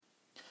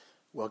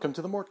Welcome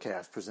to the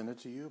Mortcast, presented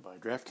to you by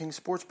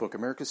DraftKings Sportsbook,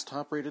 America's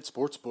top-rated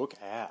sportsbook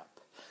app.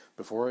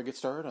 Before I get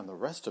started on the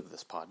rest of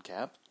this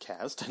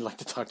podcast, I'd like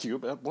to talk to you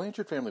about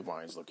Blanchard Family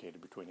Wines,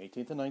 located between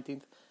 18th and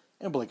 19th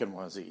and Blake and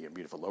Wazee in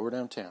beautiful lower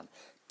downtown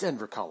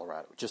Denver,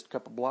 Colorado. Just a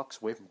couple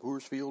blocks away from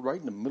Coors Field, right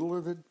in the middle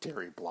of the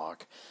dairy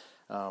block.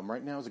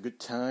 Right now is a good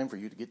time for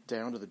you to get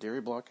down to the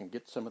dairy block and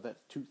get some of that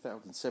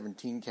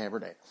 2017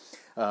 Cabernet.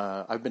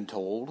 I've been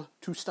told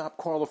to stop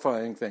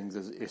qualifying things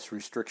as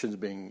restrictions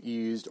being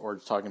eased or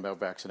talking about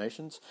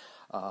vaccinations.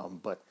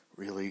 But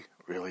really,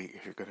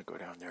 if you're going to go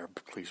down there,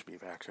 please be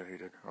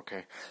vaccinated,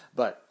 okay?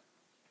 But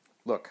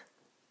look,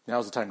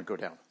 now's the time to go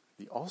down.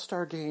 The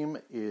All-Star Game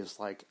is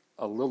like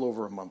a little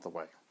over a month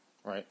away,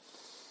 right?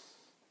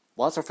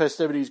 Lots of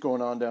festivities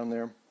going on down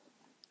there.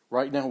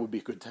 Right now would be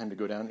a good time to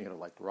go down.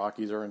 Like the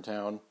Rockies are in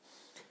town.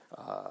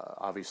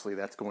 Obviously,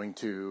 that's going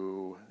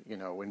to,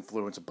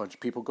 influence a bunch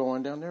of people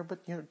going down there. But,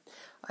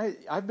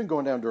 I've been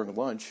going down during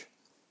lunch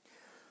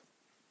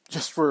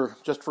just for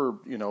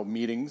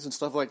meetings and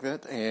stuff like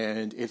that.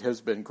 And it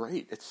has been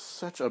great. It's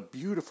such a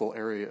beautiful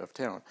area of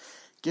town.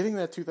 Getting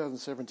that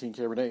 2017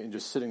 Cabernet and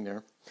just sitting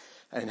there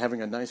and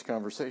having a nice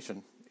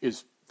conversation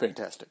is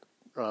fantastic.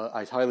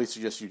 I highly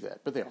suggest you do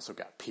that. But they also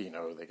got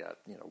Pinot, they got,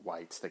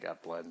 whites, they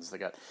got blends, they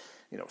got,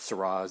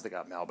 Syrahs, they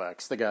got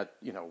Malbecs, they got,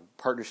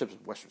 partnerships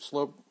with Western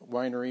Slope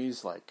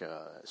wineries like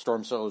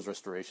Storm Cellars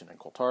Restoration and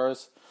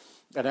Coltaris,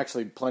 and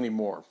actually plenty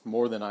more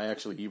than I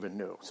actually even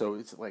knew. So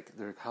it's like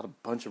they've got a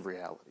bunch of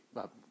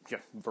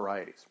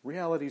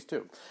varieties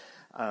too.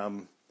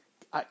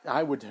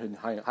 I would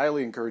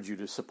highly encourage you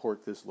to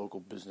support this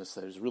local business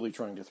that is really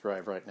trying to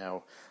thrive right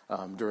now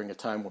during a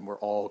time when we're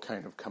all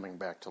kind of coming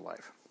back to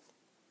life.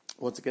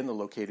 Once again, they're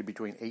located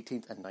between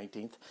 18th and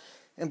 19th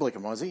in Blake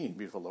and Wazee,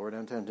 beautiful lower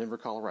downtown Denver,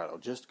 Colorado,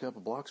 just a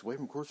couple blocks away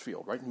from Coors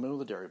Field, right in the middle of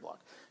the dairy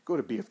block. Go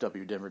to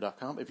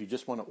bfwdenver.com if you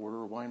just want to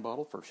order a wine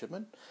bottle for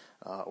shipment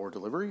or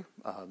delivery.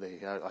 They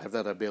have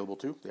that available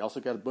too. They also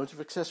got a bunch of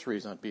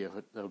accessories on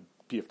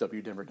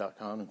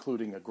bfwdenver.com,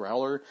 including a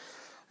growler,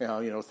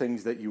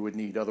 things that you would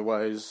need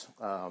otherwise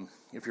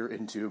if you're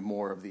into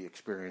more of the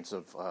experience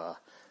of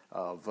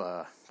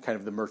kind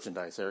of the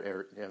merchandise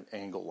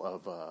angle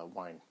of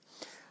wine.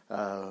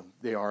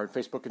 They are on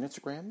Facebook and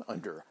Instagram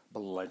under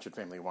Blanchard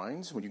Family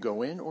Wines. When you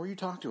go in or you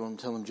talk to them,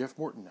 tell them Jeff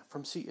Morton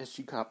from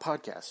CSG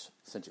Podcast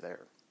sent you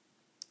there.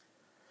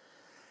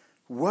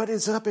 What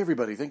is up,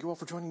 everybody? Thank you all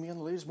for joining me on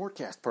the latest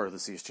Mortcast, part of the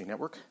CSG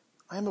Network.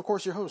 I am, of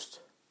course, your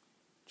host,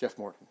 Jeff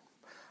Morton.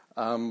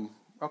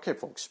 Okay,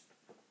 folks.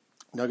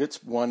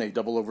 Nuggets won a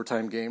double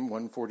overtime game,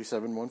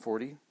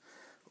 147-140,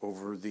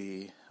 over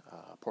the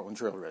Portland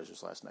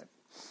Trailblazers last night.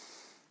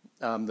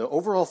 The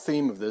overall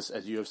theme of this,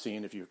 as you have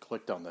seen if you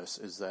clicked on this,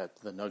 is that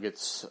the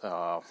Nuggets,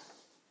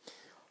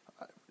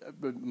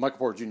 Michael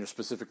Porter Jr.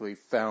 specifically,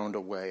 found a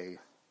way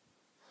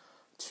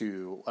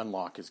to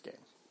unlock his game.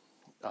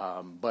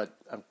 But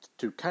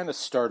to kind of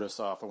start us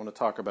off, I want to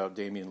talk about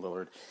Damian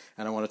Lillard,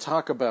 and I want to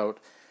talk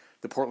about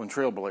the Portland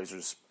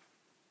Trailblazers,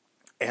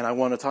 and I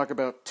want to talk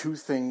about two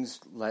things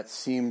that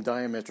seem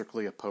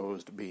diametrically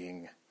opposed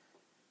being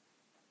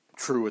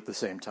true at the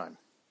same time.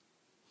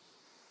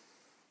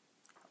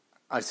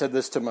 I said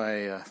this to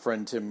my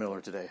friend Tim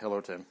Miller today.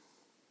 Hello, Tim.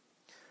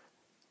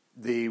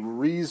 The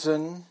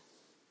reason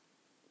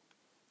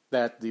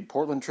that the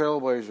Portland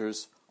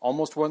Trailblazers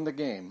almost won the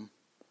game,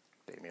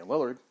 Damian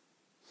Lillard,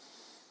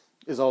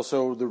 is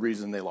also the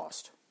reason they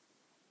lost,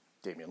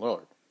 Damian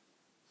Lillard.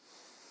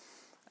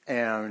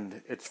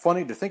 And it's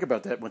funny to think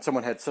about that when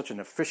someone had such an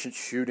efficient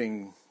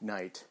shooting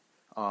night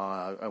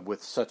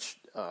with such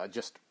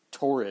just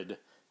torrid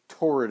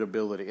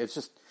ability. It's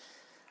just...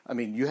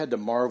 you had to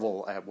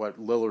marvel at what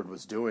Lillard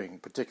was doing,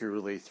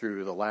 particularly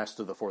through the last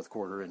of the fourth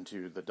quarter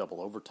into the double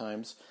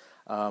overtimes.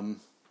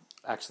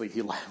 Actually,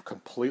 he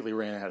completely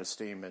ran out of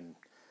steam in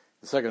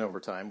the second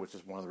overtime, which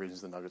is one of the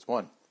reasons the Nuggets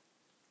won.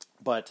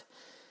 But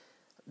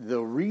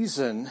the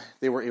reason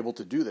they were able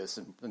to do this,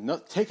 and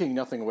taking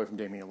nothing away from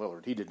Damian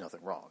Lillard, he did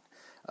nothing wrong.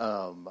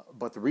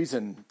 But the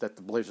reason that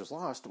the Blazers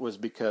lost was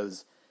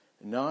because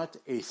not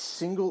a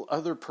single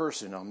other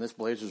person on this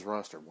Blazers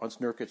roster, once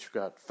Nurkic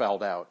got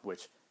fouled out,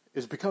 which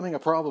is becoming a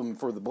problem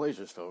for the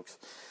Blazers, folks.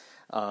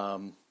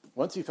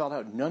 Once he fouled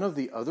out, none of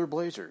the other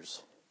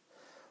Blazers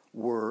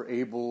were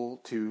able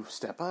to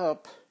step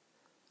up.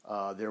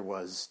 There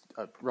was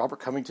Robert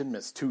Covington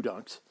missed 2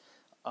 dunks.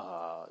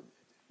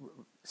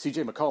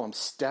 C.J. McCollum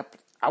stepped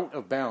out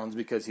of bounds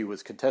because he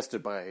was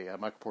contested by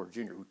Michael Porter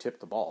Jr., who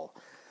tipped the ball,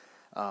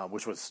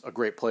 which was a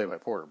great play by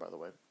Porter, by the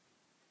way.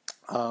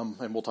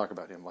 And we'll talk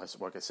about him,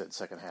 like I said,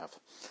 second half.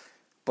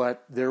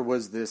 But there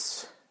was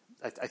this...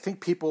 I think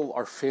people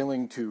are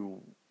failing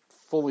to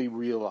fully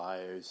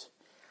realize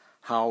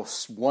how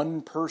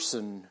one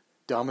person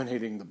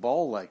dominating the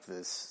ball like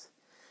this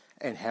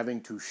and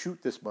having to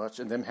shoot this much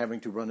and them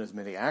having to run as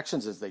many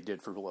actions as they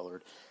did for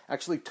Lillard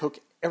actually took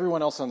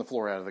everyone else on the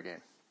floor out of the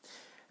game.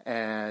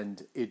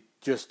 And it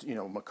just,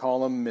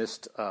 McCollum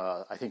missed,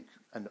 I think,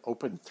 an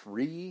open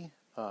three,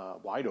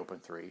 wide open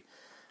three.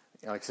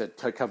 Like I said,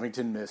 Ted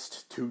Covington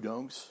missed 2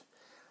 dunks.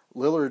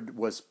 Lillard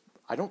was,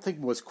 I don't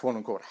think was quote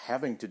unquote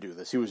having to do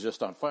this. He was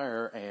just on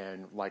fire,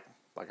 and like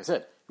I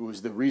said, it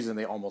was the reason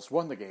they almost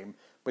won the game,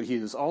 but he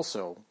is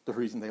also the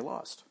reason they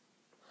lost.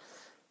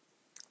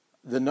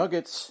 The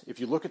Nuggets, if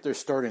you look at their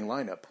starting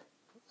lineup,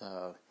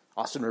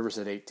 Austin Rivers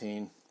had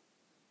 18,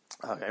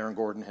 Aaron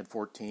Gordon had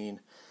 14,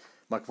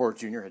 Michael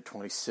Porter Jr. had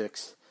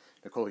 26,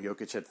 Nikola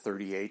Jokic had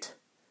 38.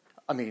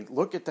 I mean,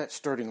 look at that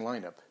starting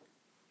lineup,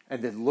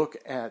 and then look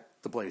at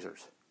the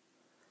Blazers.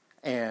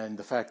 And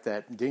the fact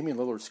that Damian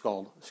Lillard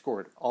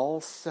scored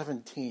all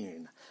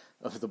 17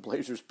 of the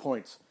Blazers'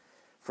 points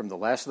from the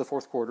last of the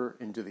fourth quarter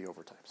into the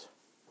overtimes.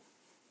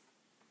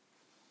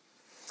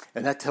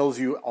 And that tells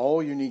you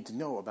all you need to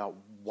know about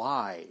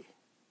why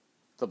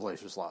the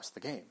Blazers lost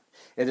the game.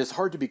 And it's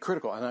hard to be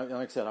critical. And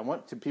like I said, I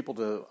want people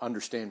to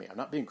understand me. I'm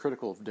not being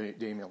critical of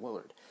Damian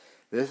Lillard.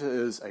 This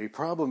is a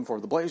problem for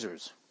the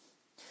Blazers,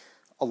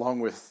 along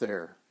with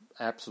their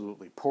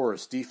absolutely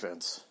porous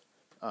defense,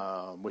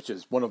 which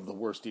is one of the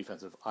worst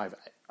defensive I've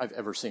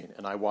ever seen.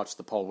 And I watched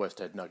the Paul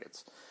Westhead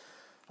Nuggets.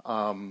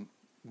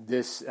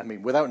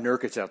 Without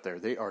Nurkic out there,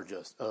 they are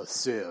just a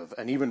sieve.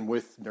 And even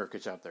with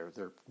Nurkic out there,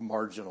 they're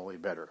marginally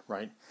better,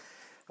 right?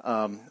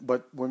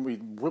 But when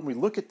we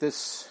look at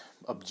this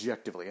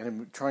objectively, and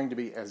I'm trying to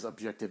be as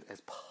objective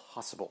as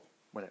possible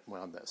when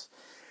on this,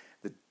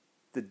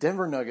 the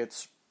Denver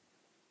Nuggets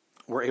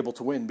were able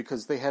to win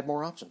because they had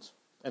more options,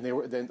 and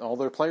then all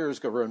their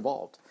players were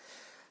involved.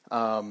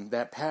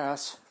 That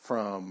pass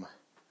from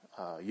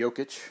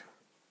Jokic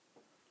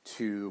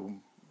to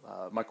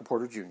Michael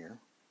Porter Jr.,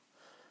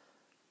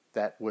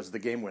 that was the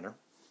game winner,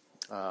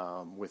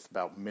 with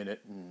about a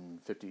minute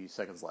and 50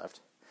 seconds left,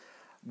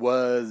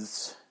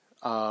 was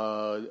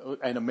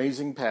an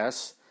amazing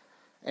pass.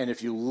 And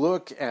if you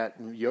look at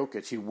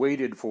Jokic, he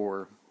waited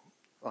for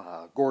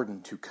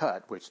Gordon to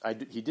cut, which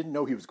he didn't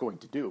know he was going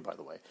to do, by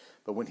the way.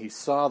 But when he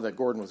saw that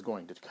Gordon was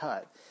going to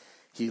cut,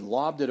 he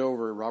lobbed it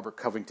over Robert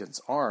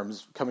Covington's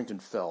arms. Covington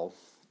fell,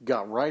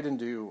 got right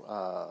into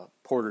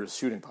Porter's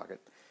shooting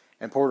pocket.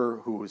 And Porter,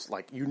 who was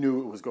like, you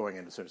knew it was going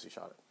in as soon as he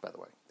shot it, by the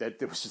way.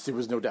 There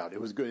was no doubt. It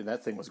was good, and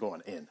that thing was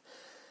going in.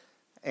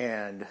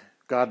 And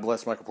God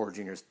bless Michael Porter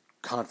Jr.'s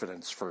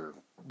confidence for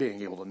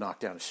being able to knock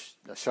down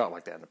a shot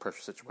like that in a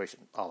pressure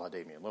situation, a la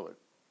Damian Lillard.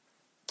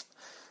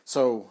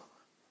 So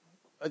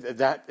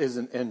that is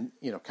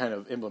kind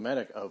of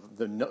emblematic of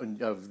the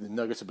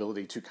Nuggets'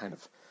 ability to kind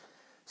of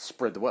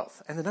spread the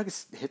wealth. And the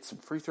Nuggets hit some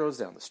free throws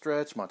down the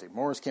stretch. Monte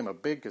Morris came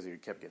up big because he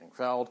kept getting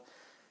fouled.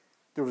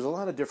 There was a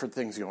lot of different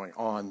things going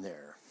on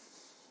there.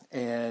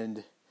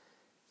 And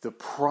the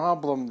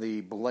problem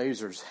the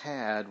Blazers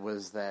had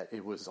was that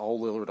it was all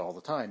Lillard all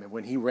the time. And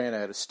when he ran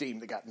out of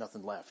steam, they got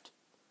nothing left.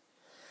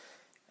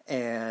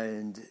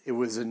 And it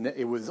was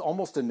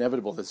almost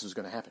inevitable this was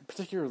going to happen,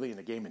 particularly in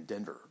a game in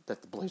Denver,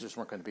 that the Blazers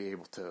weren't going to be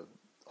able to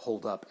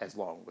hold up as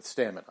long with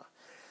stamina.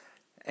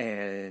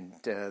 And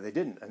they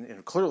didn't.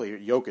 And clearly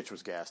Jokic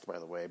was gassed, by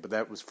the way, but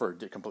that was for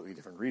a completely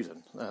different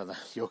reason.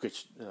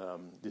 Jokic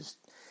is...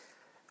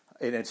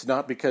 And it's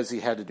not because he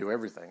had to do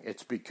everything.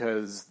 It's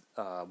because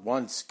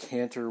once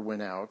Cantor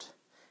went out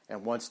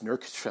and once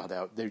Nurkic fouled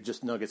out,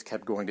 Nuggets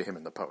kept going to him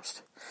in the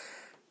post.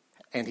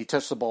 And he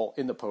touched the ball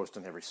in the post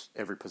in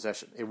every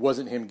possession. It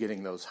wasn't him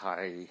getting those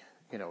high,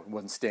 he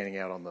wasn't standing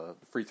out on the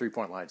free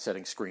three-point line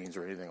setting screens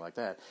or anything like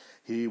that.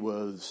 He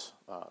was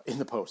in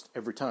the post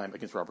every time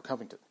against Robert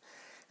Covington.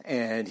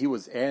 And he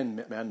was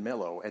and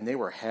Melo, and they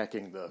were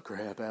hacking the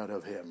crap out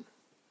of him.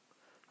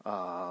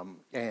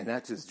 And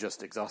that is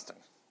just exhausting.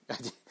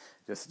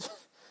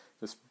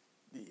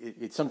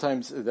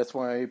 Sometimes that's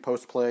why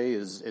post play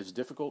is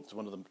difficult. It's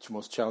one of the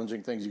most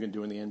challenging things you can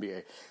do in the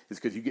NBA, is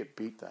because you get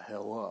beat the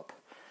hell up,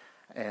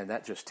 and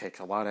that just takes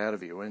a lot out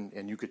of you.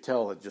 And you could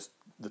tell that just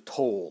the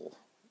toll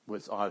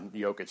was on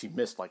Jokic. He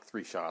missed like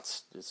 3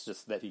 shots. It's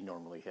just that he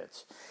normally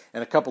hits,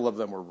 and a couple of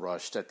them were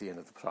rushed at the end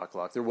of the shot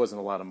clock. There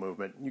wasn't a lot of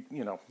movement.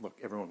 Look,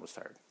 everyone was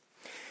tired,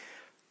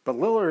 but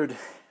Lillard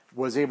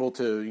was able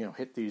to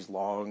hit these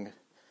long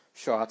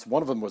shots.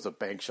 One of them was a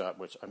bank shot,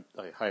 which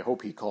I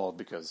hope he called,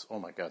 because, oh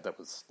my God, that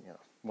was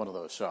one of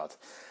those shots.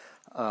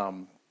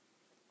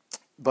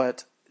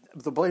 But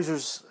the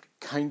Blazers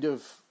kind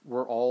of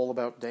were all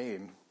about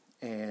Dame,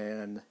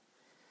 and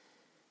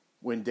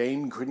when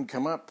Dame couldn't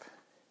come up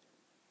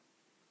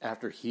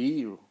after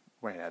he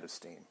ran out of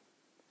steam,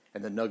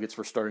 and the Nuggets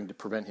were starting to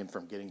prevent him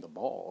from getting the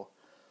ball,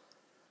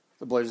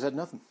 the Blazers had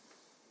nothing.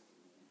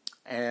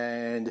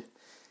 And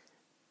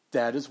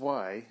that is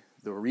why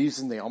the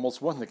reason they almost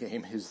won the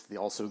game is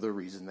also the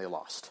reason they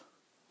lost.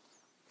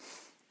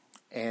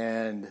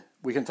 And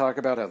we can talk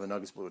about how the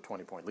Nuggets blew a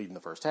 20-point lead in the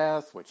first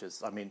half, which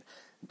is,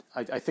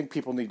 I think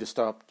people need to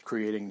stop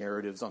creating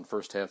narratives on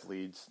first half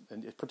leads,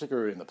 and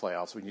particularly in the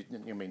playoffs.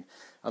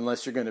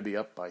 Unless you're going to be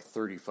up by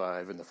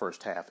 35 in the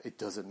first half, it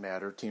doesn't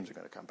matter. Teams are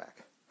going to come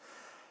back.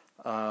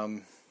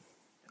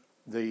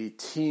 The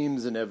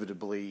teams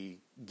inevitably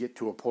get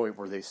to a point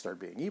where they start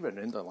being even,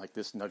 and like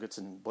this Nuggets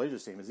and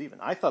Blazers team is even.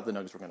 I thought the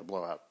Nuggets were going to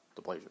blow out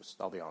the Blazers,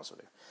 I'll be honest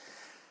with you.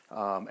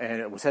 And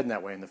it was heading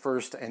that way in the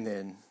first, and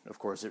then, of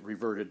course, it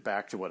reverted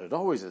back to what it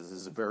always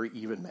is a very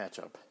even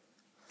matchup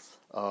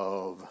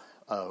of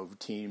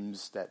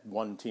teams that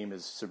one team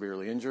is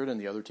severely injured and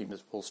the other team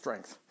is full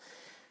strength.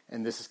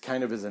 And this is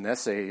kind of as an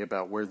essay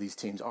about where these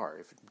teams are.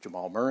 If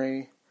Jamal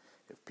Murray,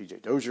 if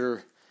PJ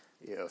Dozier,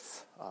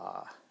 if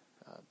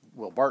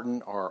Will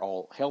Barton are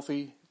all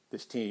healthy,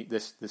 this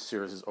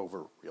series is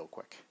over real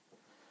quick.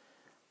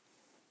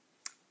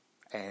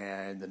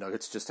 And the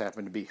Nuggets just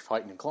happen to be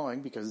fighting and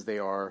clawing because they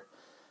are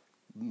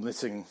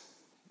missing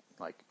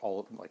like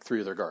three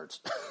of their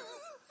guards.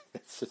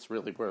 It's just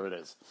really where it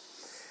is.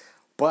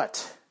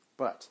 But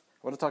I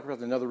want to talk about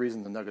another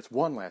reason the Nuggets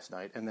won last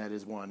night, and that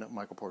is one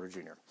Michael Porter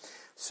Jr.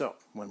 So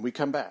when we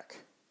come back,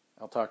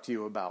 I'll talk to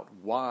you about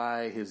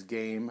why his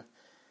game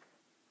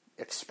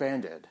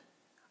expanded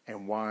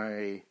and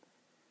why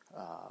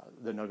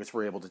the Nuggets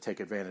were able to take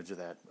advantage of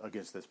that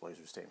against this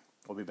Blazers team.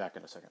 We'll be back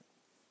in a second.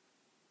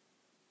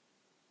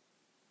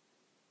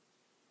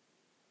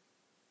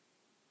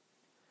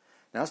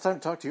 Now it's time to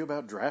talk to you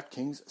about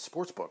DraftKings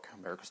Sportsbook,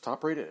 America's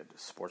top-rated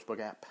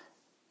sportsbook app.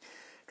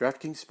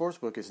 DraftKings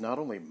Sportsbook is not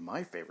only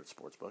my favorite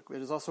sportsbook,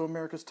 it is also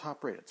America's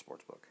top-rated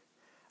sportsbook.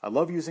 I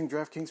love using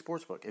DraftKings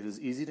Sportsbook. It is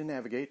easy to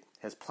navigate,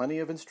 has plenty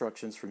of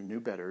instructions for new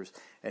bettors,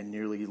 and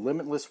nearly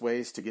limitless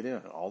ways to get in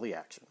on all the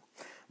action.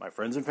 My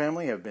friends and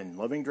family have been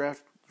loving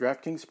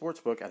DraftKings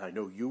Sportsbook, and I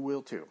know you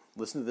will too.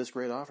 Listen to this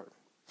great offer.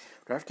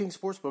 DraftKings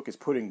Sportsbook is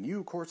putting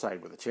you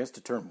courtside with a chance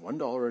to turn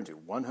 $1 into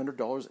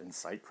 $100 in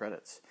site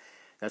credits.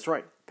 That's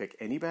right. Pick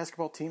any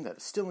basketball team that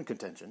is still in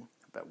contention,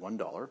 bet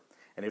 $1,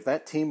 and if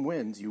that team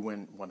wins, you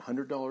win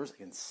 $100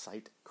 in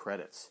site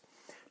credits.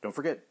 Don't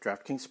forget,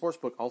 DraftKings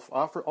Sportsbook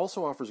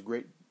also offers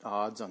great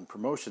odds on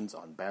promotions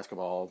on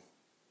basketball,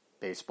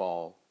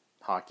 baseball,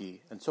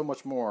 hockey, and so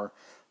much more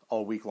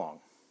all week long.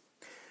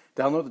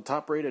 Download the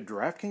top-rated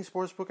DraftKings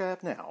Sportsbook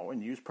app now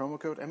and use promo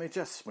code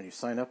MHS when you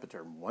sign up and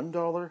turn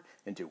 $1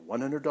 into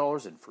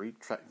 $100 in free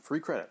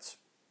credits.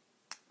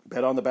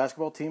 Bet on the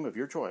basketball team of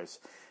your choice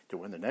to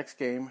win the next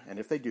game, and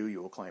if they do,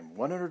 you will claim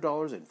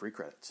 $100 in free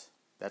credits.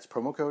 That's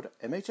promo code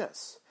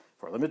MHS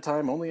for a limited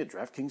time only at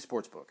DraftKings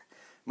Sportsbook.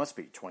 Must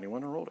be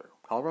 21 or older.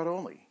 Colorado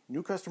only.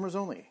 New customers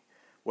only.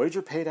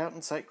 Wager paid out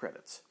in site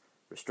credits.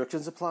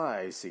 Restrictions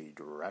apply. See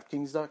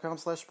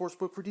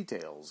DraftKings.com/sportsbook for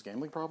details.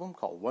 Gambling problem?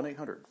 Call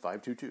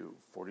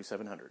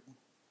 1-800-522-4700.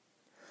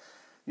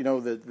 You know,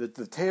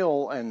 the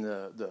tale and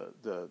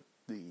the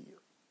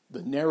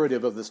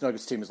narrative of this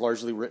Nuggets team is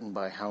largely written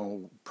by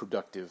how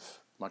productive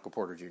Michael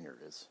Porter Jr.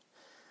 is.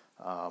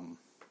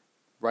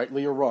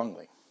 Rightly or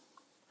wrongly.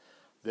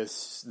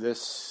 This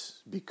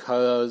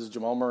because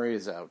Jamal Murray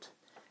is out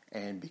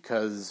and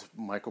because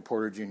Michael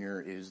Porter Jr.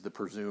 is the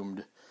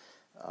presumed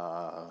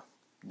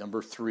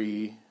number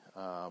 3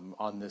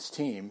 on this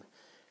team,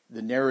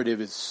 the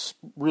narrative is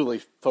really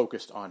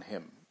focused on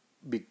him.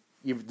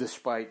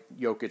 Despite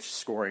Jokic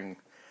scoring,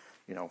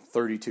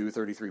 32,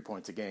 33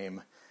 points a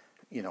game,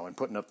 and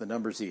putting up the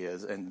numbers he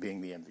is and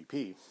being the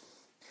MVP.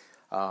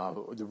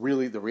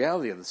 The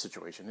reality of the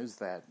situation is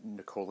that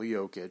Nikola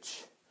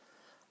Jokic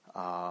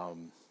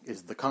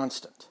is the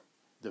constant.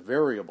 The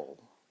variable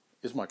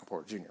is Michael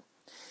Porter Jr.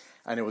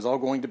 And it was all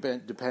going to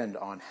depend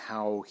on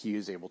how he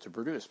is able to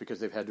produce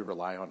because they've had to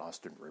rely on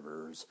Austin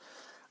Rivers.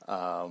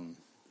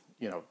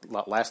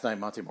 Last night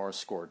Monte Morris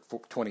scored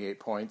 28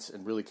 points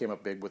and really came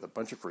up big with a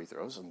bunch of free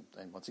throws. And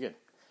once again,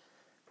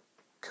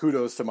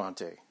 kudos to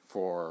Monte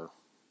for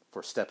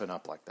stepping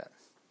up like that.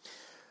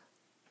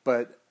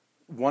 But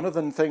one of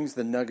the things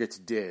the Nuggets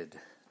did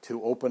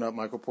to open up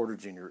Michael Porter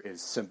Jr.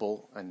 is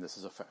simple, and this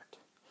is a fact.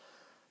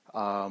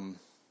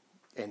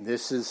 And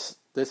this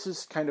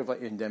is kind of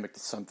endemic to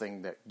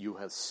something that you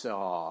have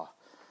saw,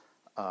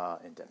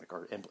 endemic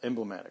or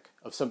emblematic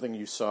of something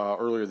you saw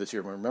earlier this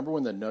year. Remember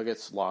when the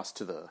Nuggets lost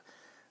to the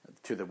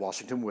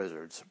Washington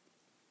Wizards?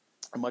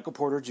 Michael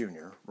Porter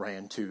Jr.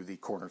 ran to the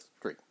corner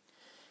three,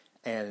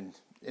 and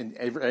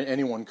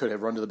anyone could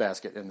have run to the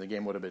basket, and the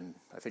game would have been,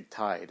 I think,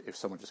 tied if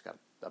someone just got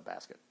a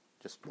basket,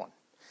 just one.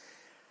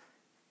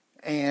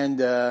 And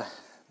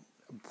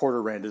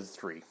Porter ran to the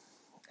three,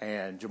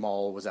 and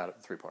Jamal was out at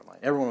the three-point line.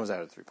 Everyone was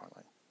out at the three-point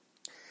line.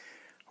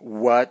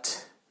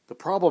 What the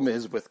problem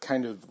is with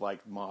kind of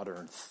like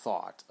modern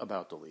thought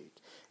about the league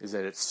is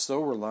that it's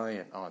so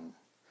reliant on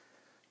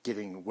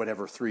getting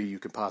whatever three you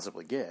can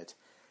possibly get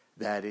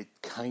that it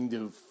kind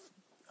of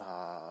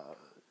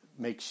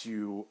makes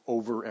you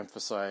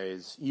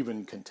overemphasize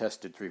even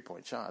contested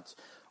three-point shots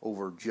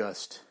over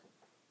just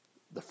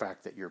the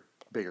fact that you're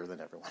bigger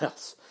than everyone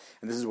else.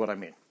 And this is what I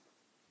mean.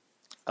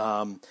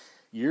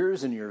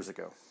 Years and years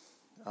ago,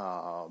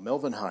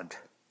 Melvin Hunt,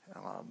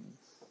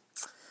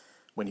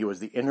 when he was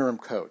the interim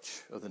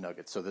coach of the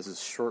Nuggets, so this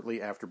is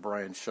shortly after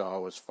Brian Shaw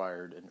was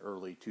fired in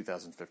early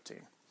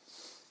 2015.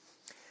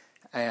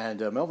 And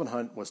Melvin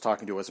Hunt was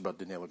talking to us about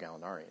Danilo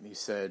Gallinari, and he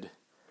said,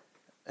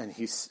 and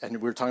we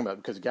were talking about,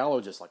 because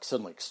Gallo just like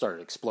suddenly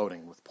started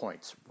exploding with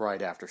points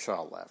right after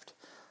Shaw left.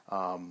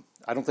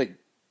 I don't think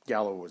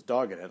Gallo was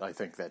dogging it. I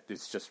think that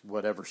it's just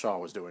whatever Shaw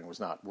was doing was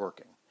not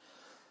working.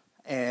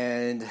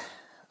 And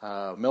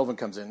Melvin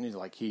comes in. He's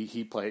like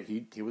he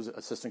was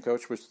assistant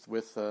coach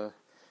with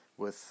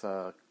with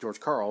George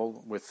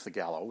Karl with the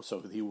Gallo,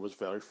 so he was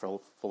very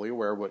fully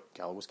aware of what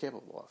Gallo was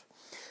capable of.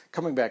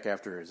 Coming back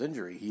after his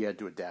injury, he had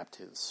to adapt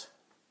his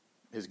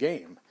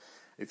game.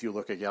 If you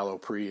look at Gallo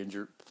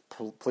pre-leg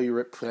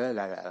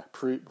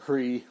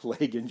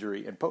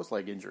injury and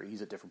post-leg injury,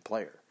 he's a different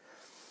player.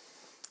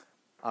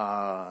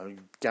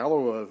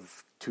 Gallo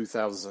of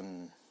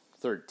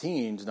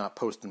 2013 is not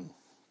posting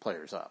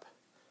players up.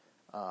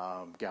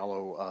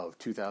 Gallo of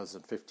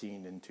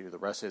 2015 into the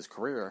rest of his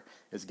career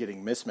is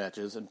getting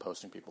mismatches and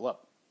posting people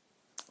up.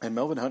 And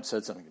Melvin Hunt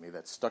said something to me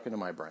that stuck into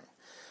my brain.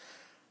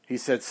 He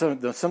said,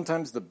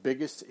 sometimes the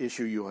biggest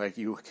issue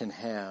you can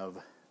have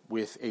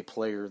with a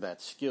player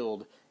that's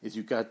skilled is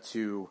you got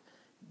to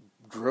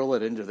drill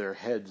it into their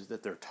heads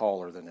that they're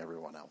taller than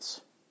everyone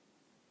else.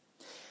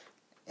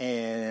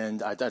 And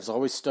that's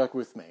always stuck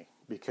with me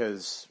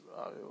because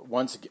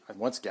once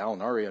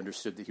Gallinari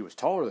understood that he was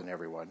taller than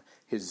everyone,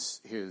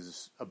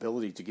 his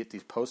ability to get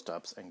these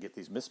post-ups and get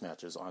these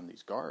mismatches on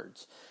these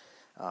guards,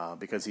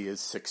 because he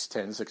is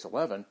 6'10",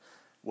 6'11",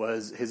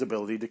 was his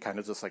ability to kind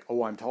of just like,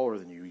 oh, I'm taller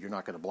than you, you're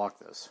not going to block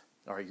this.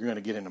 All right, you're going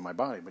to get into my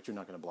body, but you're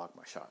not going to block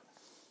my shot.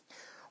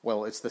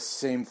 Well, it's the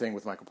same thing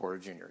with Michael Porter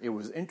Jr. It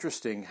was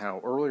interesting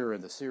how earlier in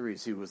the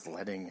series he was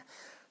letting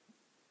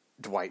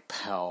Norm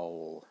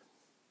Powell,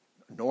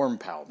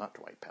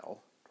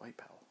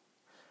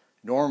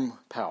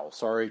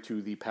 sorry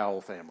to the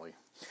Powell family,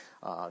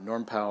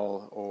 Norm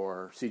Powell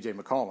or C.J.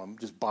 McCollum,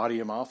 just body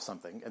him off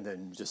something, and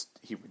then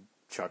he would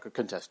chuck a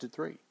contested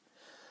three.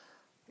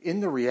 In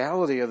the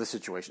reality of the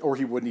situation, or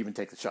he wouldn't even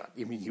take the shot.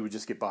 I mean, he would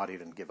just get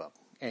bodied and give up.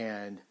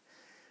 And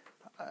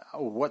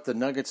what the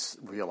Nuggets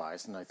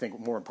realized, and I think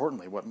more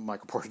importantly what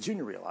Michael Porter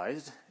Jr.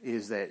 realized,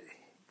 is that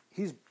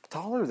he's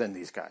taller than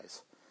these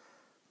guys.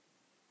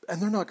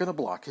 And they're not going to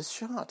block his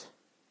shot.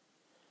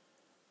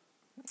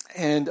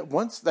 And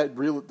once that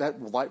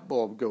light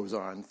bulb goes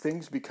on,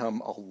 things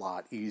become a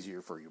lot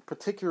easier for you,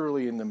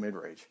 particularly in the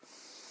mid-range.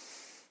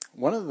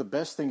 One of the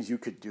best things you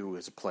could do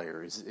as a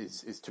player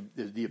is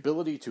the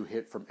ability to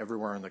hit from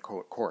everywhere in the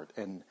court.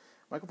 And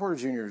Michael Porter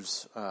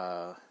Jr.'s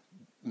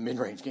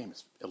mid-range game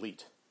is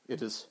elite.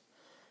 It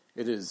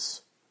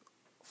is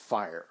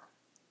fire.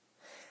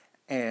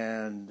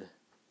 And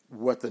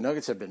what the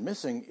Nuggets have been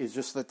missing is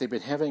just that they've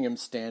been having him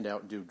stand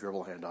out and do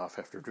dribble handoff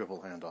after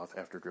dribble handoff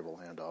after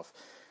dribble handoff.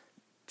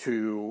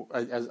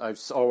 As I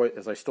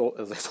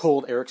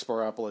told Eric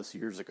Sparopoulos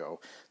years ago,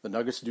 the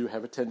Nuggets do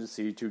have a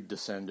tendency to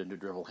descend into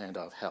dribble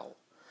handoff hell.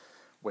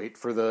 Wait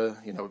for the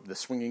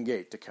swinging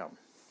gate to come.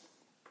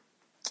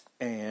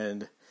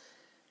 And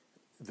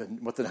then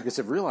what the Nuggets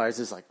have realized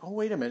is like, oh,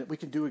 wait a minute, we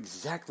can do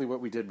exactly what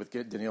we did with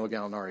Danilo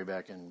Gallinari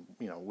back in,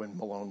 when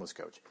Malone was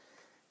coach.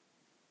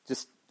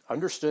 Just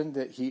understand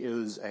that he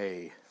is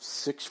a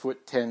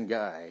 6'10"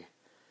 guy,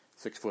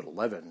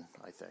 6'11",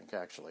 I think,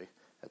 actually,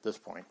 at this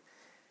point.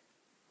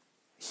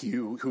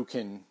 Who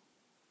can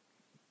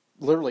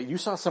literally, you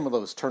saw some of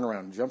those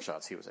turnaround jump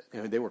shots he was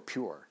at. They were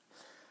pure.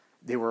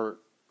 They were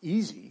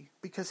easy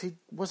because he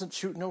wasn't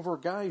shooting over a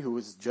guy who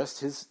was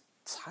just his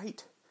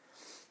height.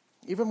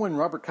 Even when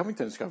Robert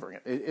Covington is covering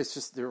it, it's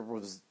just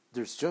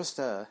there's just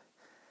an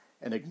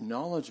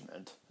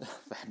acknowledgement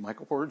that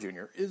Michael Porter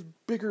Jr. is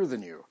bigger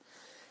than you,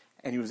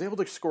 and he was able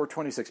to score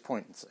 26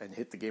 points and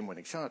hit the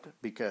game-winning shot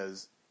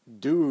because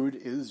dude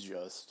is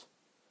just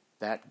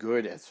that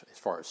good as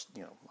far as,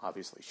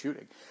 obviously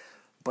shooting.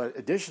 But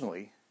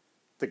additionally,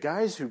 the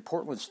guys who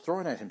Portland's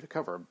throwing at him to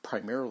cover,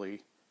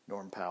 primarily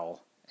Norm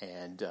Powell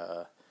and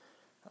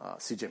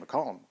C.J.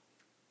 McCollum,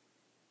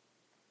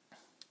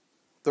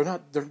 they're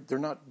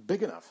not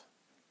big enough.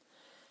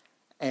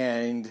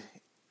 And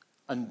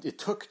it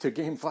took to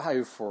Game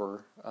 5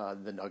 for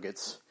the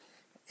Nuggets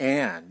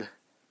and,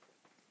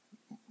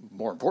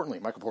 more importantly,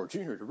 Michael Porter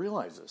Jr. to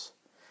realize this.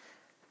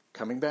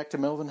 Coming back to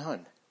Melvin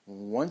Hunt,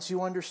 once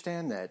you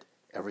understand that,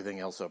 everything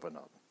else opened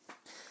up.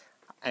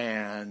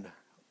 And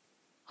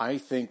I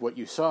think what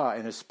you saw,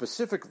 and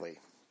specifically,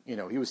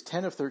 he was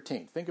 10 of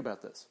 13. Think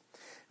about this.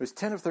 It was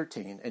 10 of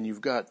 13, and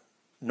you've got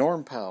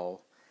Norm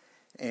Powell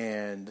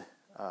and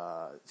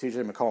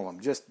C.J.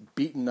 McCollum just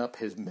beating up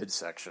his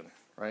midsection,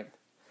 right?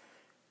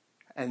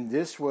 And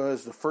this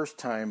was the first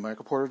time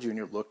Michael Porter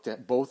Jr. looked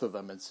at both of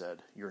them and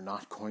said, you're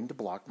not going to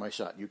block my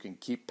shot. You can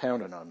keep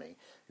pounding on me.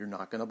 You're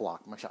not going to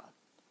block my shot.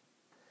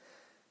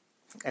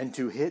 And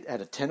to hit at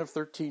a 10 of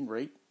 13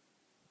 rate,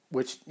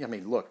 which,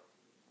 look,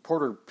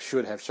 Porter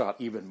should have shot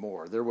even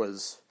more. There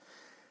was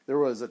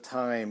a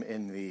time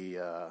in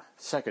the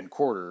second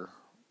quarter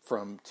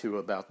to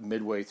about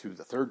midway through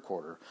the third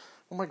quarter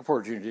when Michael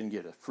Porter Jr. didn't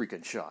get a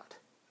freaking shot,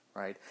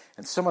 right?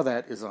 And some of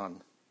that's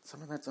on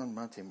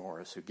Monte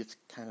Morris, who gets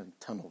kind of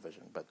tunnel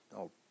vision, but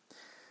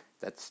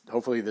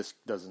hopefully this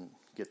doesn't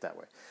get that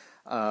way.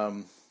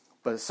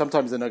 But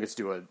sometimes the Nuggets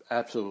do an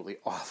absolutely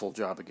awful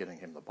job of getting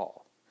him the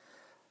ball.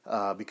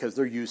 Because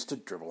they're used to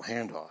dribble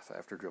handoff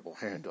after dribble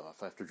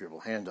handoff after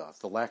dribble handoff.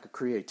 The lack of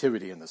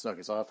creativity in this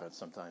Nuggets offense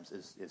sometimes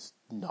is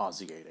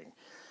nauseating.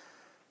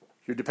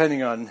 You're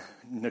depending on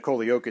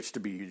Nikola Jokic to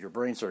be your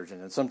brain surgeon,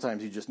 and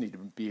sometimes you just need to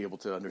be able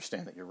to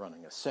understand that you're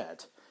running a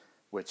set,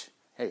 which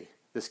hey,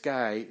 this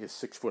guy is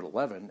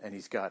 6'11" and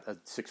he's got a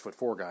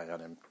 6'4" guy on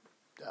him.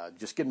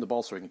 Just give him the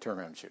ball so he can turn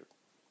around and shoot,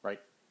 right?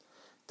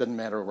 Doesn't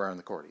matter where on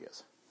the court he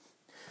is.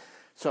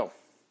 So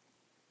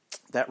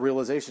that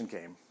realization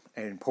came,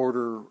 and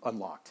Porter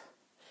unlocked.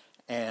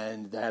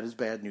 And that is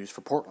bad news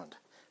for Portland,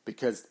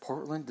 because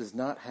Portland does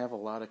not have a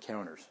lot of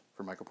counters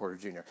for Michael Porter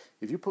Jr.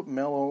 If you put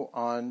Melo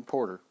on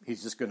Porter,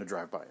 he's just going to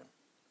drive by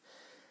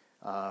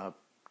him.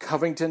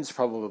 Covington's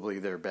probably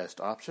their best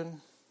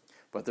option,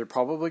 but they're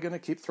probably going to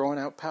keep throwing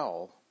out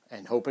Powell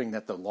and hoping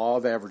that the law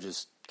of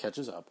averages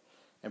catches up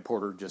and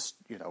Porter just,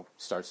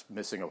 starts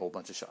missing a whole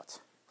bunch of shots.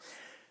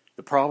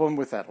 The problem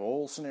with that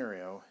whole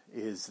scenario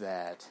is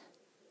that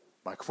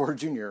Michael Porter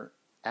Jr.,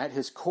 at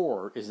his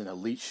core, is an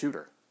elite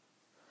shooter.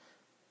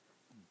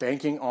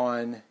 Banking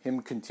on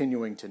him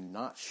continuing to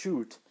not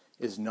shoot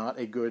is not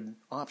a good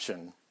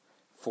option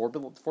for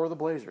the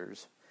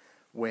Blazers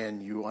when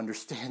you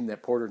understand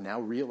that Porter now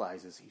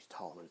realizes he's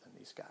taller than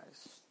these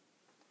guys.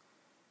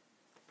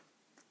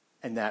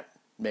 And that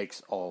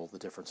makes all the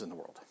difference in the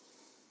world.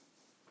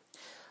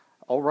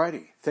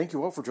 Alrighty, thank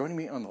you all for joining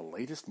me on the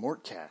latest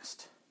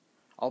Mortcast.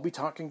 I'll be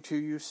talking to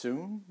you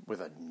soon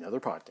with another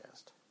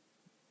podcast.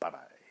 Bye-bye.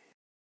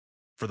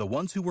 For the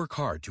ones who work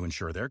hard to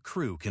ensure their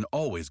crew can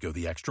always go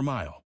the extra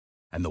mile,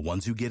 and the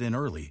ones who get in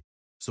early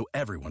so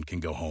everyone can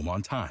go home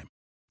on time,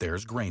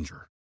 there's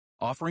Grainger,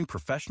 offering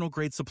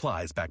professional-grade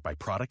supplies backed by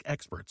product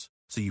experts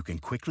so you can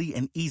quickly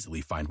and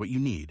easily find what you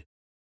need.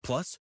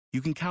 Plus,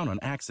 you can count on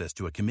access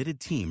to a committed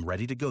team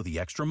ready to go the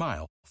extra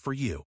mile for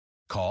you.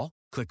 Call,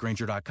 click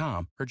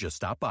Grainger.com, or just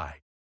stop by.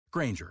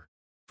 Grainger,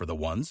 for the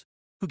ones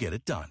who get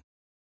it done.